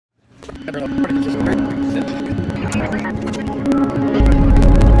We're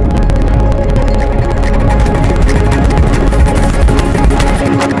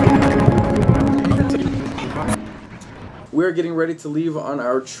getting ready to leave on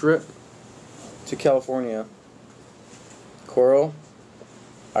our trip to California. Coral,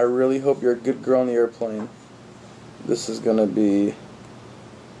 I really hope you're a good girl on the airplane. This is gonna be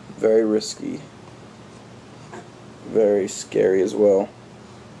very risky. Very scary as well.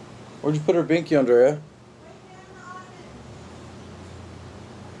 Where'd you put her binky, Andrea?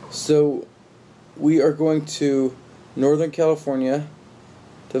 So, we are going to Northern California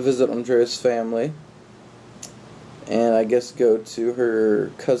to visit Andrea's family. And I guess go to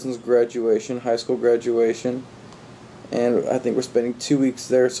her cousin's graduation, high school graduation. And I think we're spending 2 weeks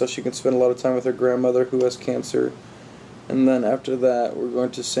there so she can spend a lot of time with her grandmother who has cancer. And then after that, we're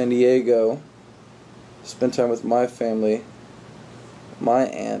going to San Diego, spend time with my family. My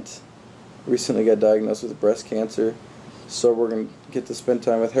aunt recently got diagnosed with breast cancer, so we're going to get to spend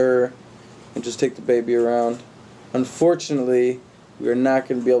time with her and just take the baby around. Unfortunately, we are not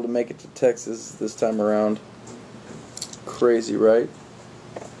going to be able to make it to Texas this time around. Crazy, right?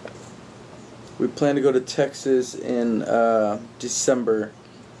 We plan to go to Texas in December.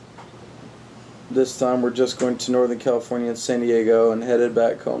 This time we're just going to Northern California and San Diego and headed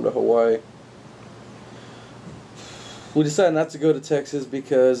back home to Hawaii. We decided not to go to Texas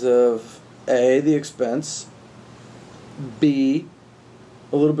because of A, the expense, B,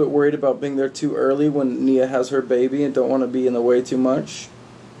 a little bit worried about being there too early when Nia has her baby and don't want to be in the way too much,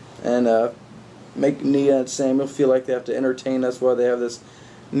 and make Nia and Samuel feel like they have to entertain us while they have this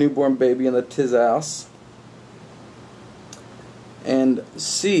newborn baby in the tiz house. And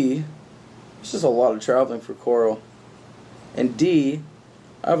C, it's just a lot of traveling for Coral. And D,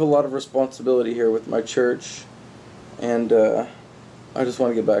 I have a lot of responsibility here with my church, and I just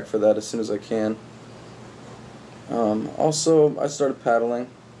want to get back for that as soon as I can. Also, I started paddling.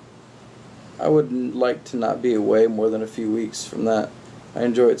 I would like to not be away more than a few weeks from that. I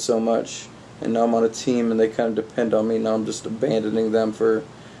enjoy it so much. And now I'm on a team and they kind of depend on me. Now I'm just abandoning them for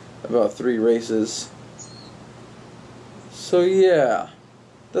about 3 races. So yeah,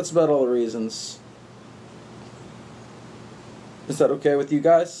 that's about all the reasons. Is that okay with you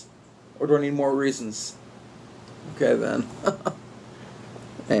guys? Or do I need more reasons? Okay then.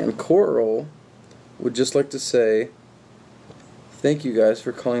 And Coral would just like to say thank you guys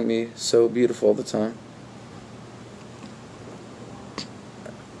for calling me so beautiful all the time.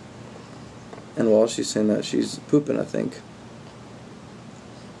 And while she's saying that, she's pooping, I think.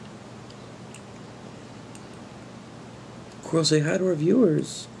 Coral, say hi to our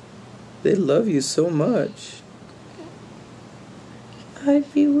viewers. They love you so much. Hi,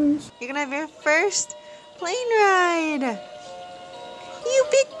 viewers. You're gonna have your first plane ride. You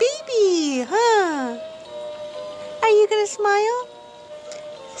big baby, huh? Are you gonna smile?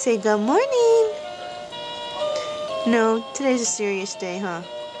 Say good morning. No, today's a serious day, huh?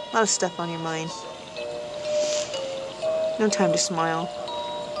 A lot of stuff on your mind. No time to smile.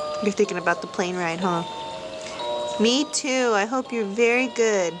 You're thinking about the plane ride, huh? Me too. I hope you're very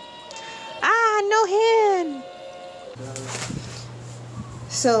good. Ah, no hand!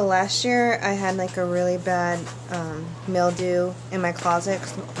 So last year I had like a really bad mildew in my closet.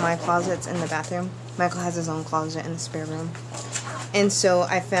 My closet's in the bathroom. Michael has his own closet in the spare room. And so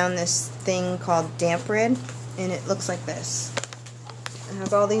I found this thing called damp red, and it looks like this. It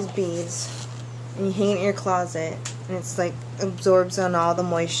has all these beads, and you hang it in your closet, and it's like absorbs on all the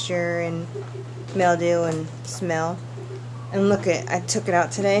moisture and mildew and smell. And look I took it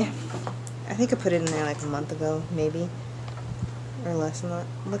out today. I think I put it in there like a month ago, maybe, or less than that.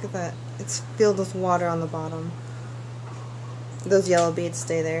 Look at that. It's filled with water on the bottom. Those yellow beads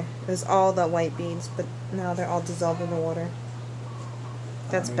stay there. It was all the white beads, but now they're all dissolved in the water.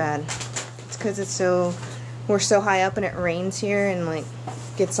 That's bad. It's because we're so high up and it rains here and like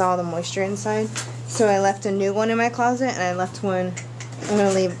gets all the moisture inside. So I left a new one in my closet, and I left one. I'm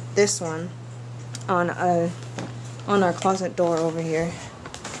gonna leave this one on our closet door over here,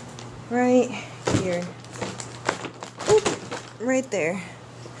 right here. Oop, right there,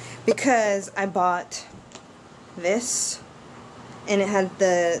 because I bought this and it had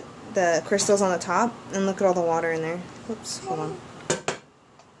the crystals on the top, and look at all the water in there. Oops, hold on.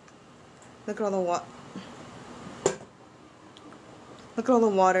 Look at all the Look at all the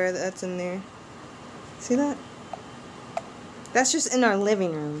water that's in there. See that? That's just in our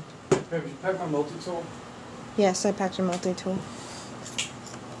living room. Have you packed my multi-tool? Yes, I packed your multi-tool.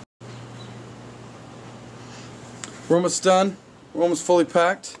 We're almost done. We're almost fully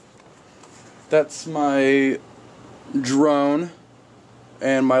packed. That's my drone.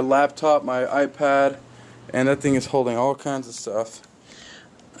 and my laptop, my iPad, and that thing is holding all kinds of stuff.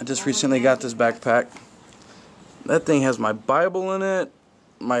 I just recently got this backpack. That thing has my Bible in it,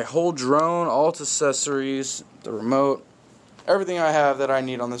 my whole drone, all its accessories, the remote. Everything I have that I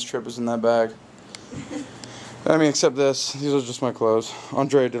need on this trip is in that bag. I mean, except this. These are just my clothes.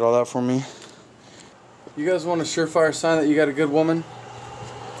 Andrea did all that for me. You guys want a surefire sign that you got a good woman?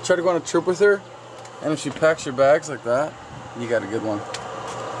 Try to go on a trip with her, and if she packs your bags like that, you got a good one.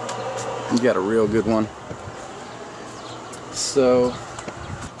 You got a real good one. So,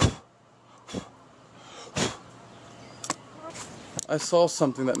 I saw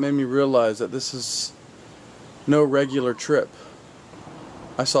something that made me realize that this is no regular trip.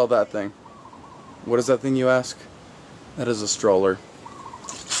 I saw that thing. What is that thing, you ask? That is a stroller.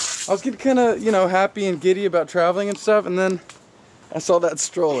 I was getting kind of, you know, happy and giddy about traveling and stuff, and then I saw that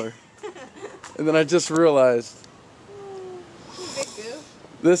stroller. And then I just realized,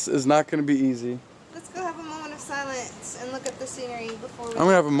 this is not going to be easy. Let's go have a moment of silence and look at the scenery before we... I'm going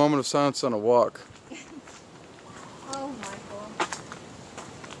to have a moment of silence on a walk. Oh, Michael.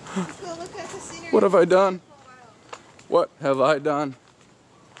 Let's go look at the scenery. What have I done? What have I done?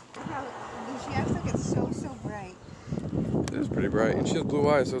 She acts like it's so bright. It is pretty bright, and she has blue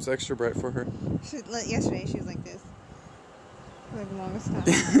eyes, so it's extra bright for her. Yesterday she was like this. For the longest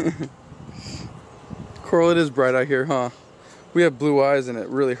time. Coral, it is bright out here, huh? We have blue eyes, and it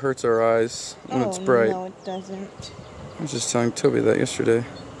really hurts our eyes when it's bright. No, it doesn't. I was just telling Toby that yesterday.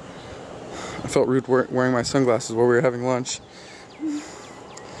 I felt rude wearing my sunglasses while we were having lunch.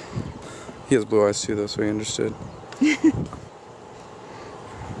 He has blue eyes too, though, so he understood.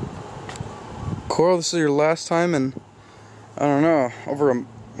 Coral, this is your last time in, I don't know,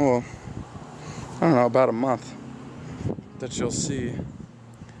 about a month that you'll see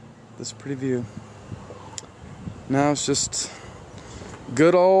this pretty view. Now it's just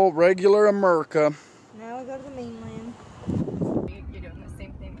good old regular America. Now we go to the mainland. You're doing the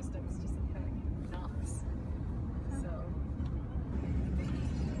same thing, just having knots. So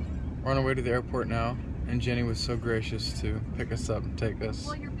We're on our way to the airport now, and Jenny was so gracious to pick us up and take us.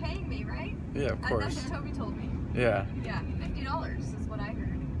 well, you're paying me, right? Yeah, of course. That's what Toby told me. Yeah. Yeah, $50 is what I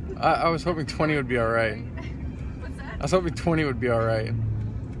heard. I was hoping 20 would be alright. What's that? I was hoping 20 would be alright.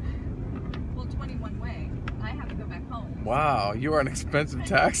 Well, 20 one way. I have to go back home. Wow, you are an expensive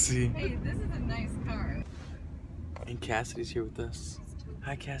taxi. Hey, this is a nice car. And Cassidy's here with us.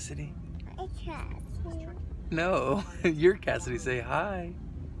 Hi, Cassidy. Hi, Cassie. No, you're Cassidy. Say hi.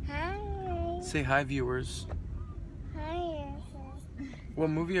 Hi. Say hi, viewers. Hi. What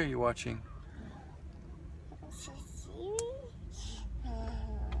movie are you watching?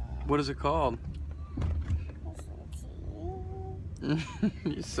 What is it called?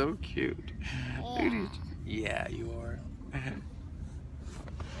 You're so cute. Yeah, you are.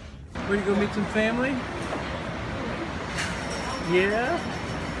 Ready to go meet some family? Yeah?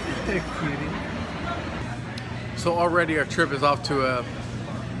 Cutie. So already our trip is off to a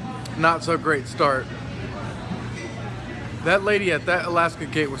not so great start. That lady at that Alaska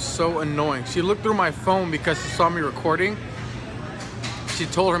gate was so annoying. She looked through my phone because she saw me recording. She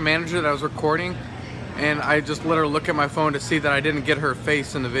told her manager that I was recording, and I just let her look at my phone to see that I didn't get her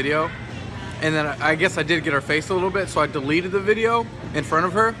face in the video. And then I guess I did get her face a little bit, so I deleted the video in front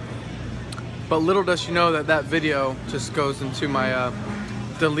of her. But little does she know that that video just goes into my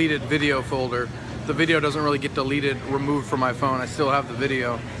deleted video folder. The video doesn't really get deleted, removed from my phone. I still have the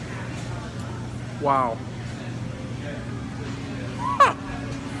video. Wow.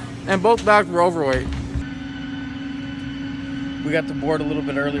 And both bags were overweight. We got to board a little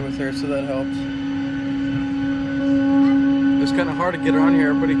bit early with her, so that helped. It was kind of hard to get her on here.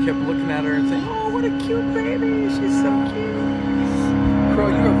 Everybody kept looking at her and saying, "Oh, what a cute baby. She's so cute." Crow,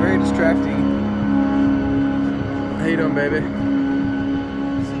 you are very distracting. How you doing, baby?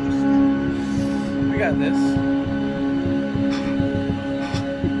 We got this.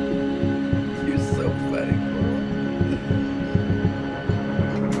 You're so funny,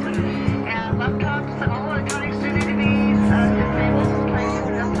 Laptops and all electronics do need to be disabled. Please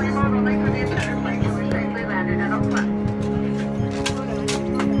just leave on only for the entire flight till we're safely landed and on flight.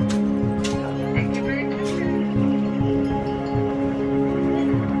 Thank you very much.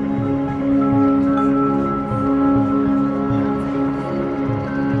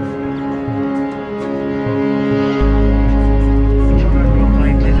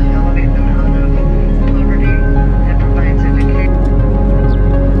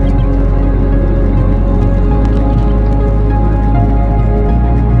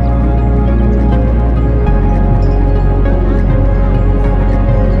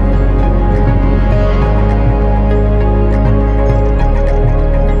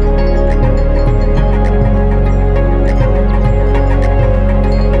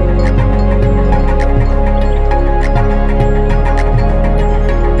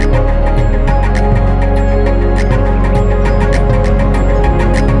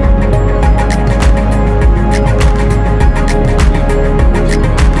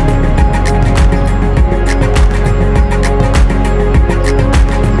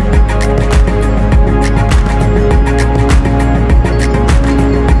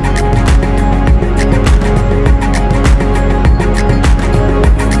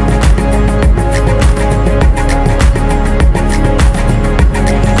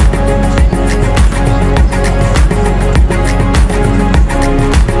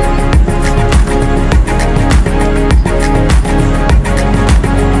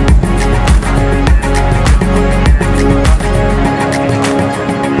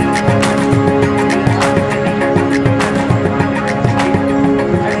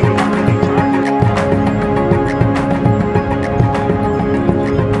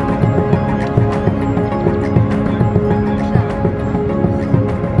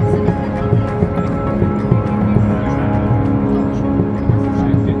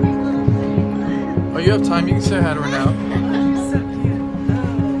 you have time. You can say hi to her now. Come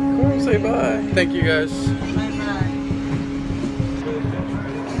on, say bye. Thank you guys. Andrea's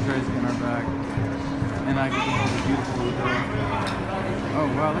in our bag. And I get to hold the beautiful little girl. Oh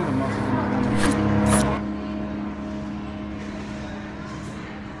wow, look at the muscles in my hand.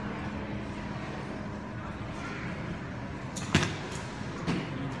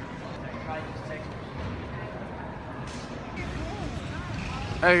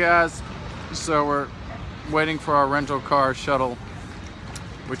 Hey guys, so we're waiting for our rental car shuttle,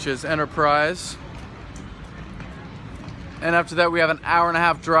 which is Enterprise. And after that we have an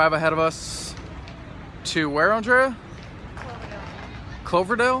hour-and-a-half drive ahead of us to where, Andrea?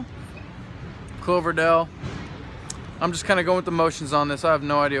 Cloverdale? Cloverdale. I'm just kind of going with the motions on this. I have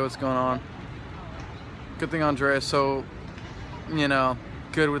no idea what's going on. Good thing Andrea is so, you know,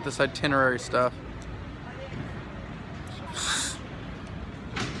 good with this itinerary stuff.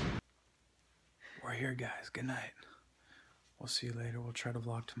 We're here, guys. Good night. We'll see you later. We'll try to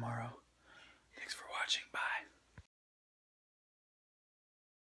vlog tomorrow. Thanks for watching. Bye.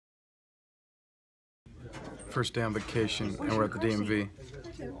 First day on vacation, and we're at the DMV.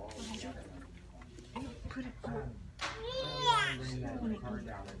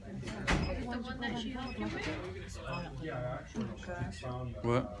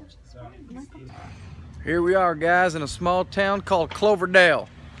 What? Here we are, guys, in a small town called Cloverdale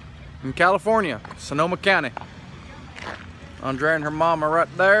in California, Sonoma County. Andrea and her mom are right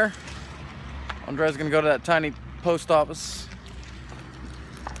there. Andrea's gonna go to that tiny post office.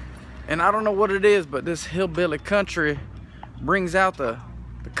 And I don't know what it is, but this hillbilly country brings out the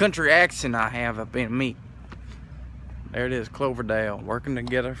country accent I have up in me. There it is, Cloverdale, working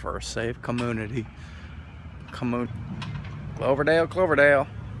together for a safe community. Cloverdale, Cloverdale,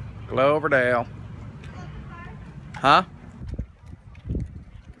 Cloverdale. Huh?